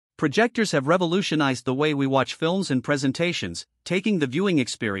Projectors have revolutionized the way we watch films and presentations, taking the viewing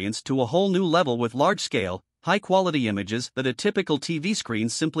experience to a whole new level with large-scale, high-quality images that a typical TV screen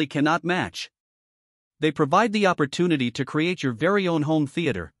simply cannot match. They provide the opportunity to create your very own home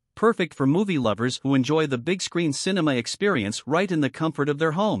theater, perfect for movie lovers who enjoy the big-screen cinema experience right in the comfort of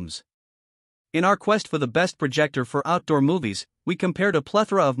their homes. In our quest for the best projector for outdoor movies, we compared a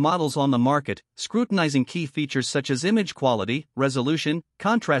plethora of models on the market, scrutinizing key features such as image quality, resolution,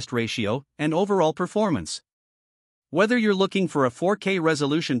 contrast ratio, and overall performance. Whether you're looking for a 4K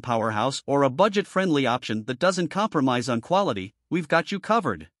resolution powerhouse or a budget-friendly option that doesn't compromise on quality, we've got you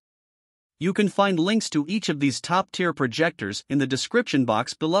covered. You can find links to each of these top-tier projectors in the description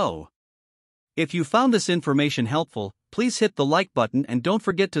box below. If you found this information helpful, please hit the like button and don't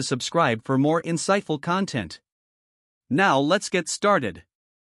forget to subscribe for more insightful content. Now let's get started.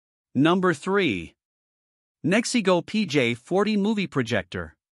 Number 3. Nexigo PJ40 Movie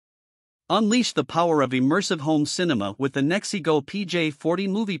Projector. Unleash the power of immersive home cinema with the Nexigo PJ40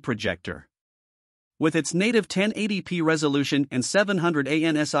 Movie Projector. With its native 1080p resolution and 700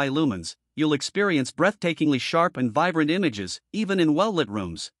 ANSI lumens, you'll experience breathtakingly sharp and vibrant images, even in well-lit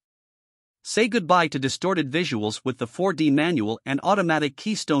rooms. Say goodbye to distorted visuals with the 4D manual and automatic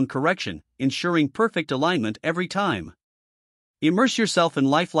keystone correction, ensuring perfect alignment every time. Immerse yourself in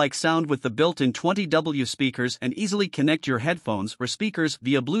lifelike sound with the built-in 20W speakers and easily connect your headphones or speakers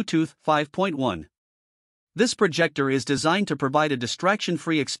via Bluetooth 5.1. This projector is designed to provide a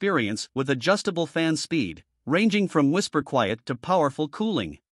distraction-free experience with adjustable fan speed, ranging from whisper quiet to powerful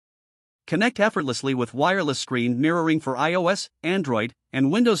cooling. Connect effortlessly with wireless screen mirroring for iOS, Android,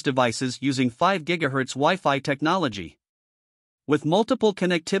 and Windows devices using 5 GHz Wi-Fi technology. With multiple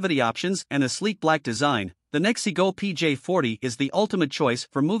connectivity options and a sleek black design, the Nexigo PJ40 is the ultimate choice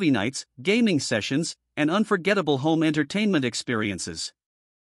for movie nights, gaming sessions, and unforgettable home entertainment experiences.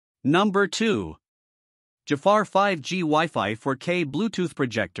 Number 2. Jafar 5G Wi-Fi 4K Bluetooth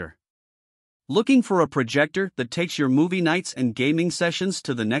Projector. Looking for a projector that takes your movie nights and gaming sessions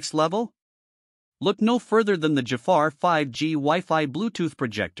to the next level? Look no further than the Jafar 5G Wi-Fi Bluetooth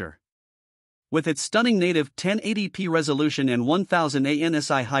Projector. With its stunning native 1080p resolution and 1000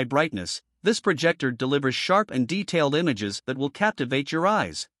 ANSI high brightness, this projector delivers sharp and detailed images that will captivate your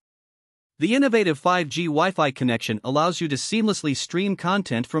eyes. The innovative 5G Wi-Fi connection allows you to seamlessly stream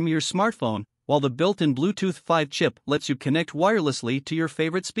content from your smartphone, while the built-in Bluetooth 5 chip lets you connect wirelessly to your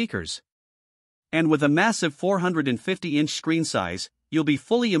favorite speakers. And with a massive 450-inch screen size, you'll be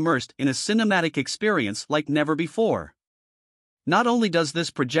fully immersed in a cinematic experience like never before. Not only does this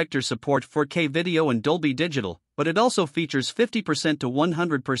projector support 4K video and Dolby Digital, but it also features 50% to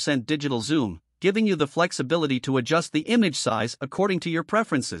 100% digital zoom, giving you the flexibility to adjust the image size according to your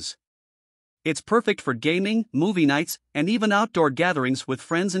preferences. It's perfect for gaming, movie nights, and even outdoor gatherings with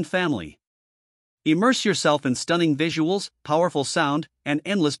friends and family. Immerse yourself in stunning visuals, powerful sound, and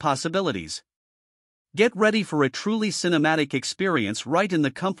endless possibilities. Get ready for a truly cinematic experience right in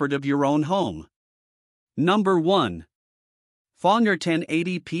the comfort of your own home. Number 1. Phonger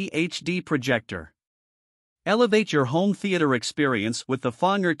 1080p HD Projector. Elevate your home theater experience with the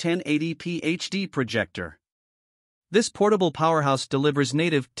Phonger 1080p HD Projector. This portable powerhouse delivers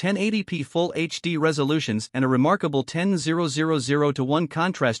native 1080p Full HD resolutions and a remarkable 10:0:0:0:1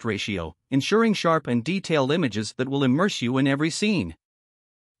 contrast ratio, ensuring sharp and detailed images that will immerse you in every scene.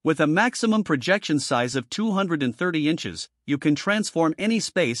 With a maximum projection size of 230 inches, you can transform any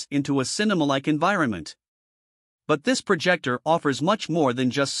space into a cinema-like environment. But this projector offers much more than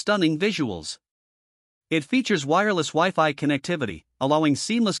just stunning visuals. It features wireless Wi-Fi connectivity, allowing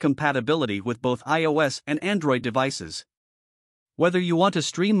seamless compatibility with both iOS and Android devices. Whether you want to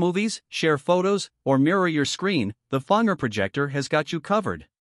stream movies, share photos, or mirror your screen, the Phonger projector has got you covered.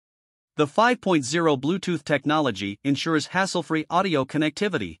 The 5.0 Bluetooth technology ensures hassle-free audio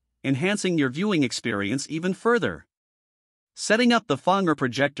connectivity, enhancing your viewing experience even further. Setting up the Phonger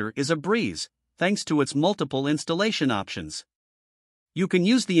projector is a breeze, thanks to its multiple installation options. You can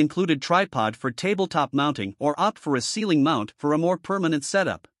use the included tripod for tabletop mounting or opt for a ceiling mount for a more permanent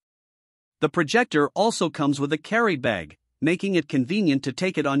setup. The projector also comes with a carry bag, making it convenient to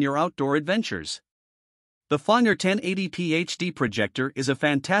take it on your outdoor adventures. The Phonger 1080p HD projector is a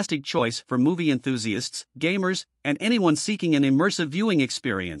fantastic choice for movie enthusiasts, gamers, and anyone seeking an immersive viewing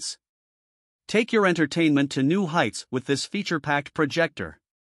experience. Take your entertainment to new heights with this feature-packed projector.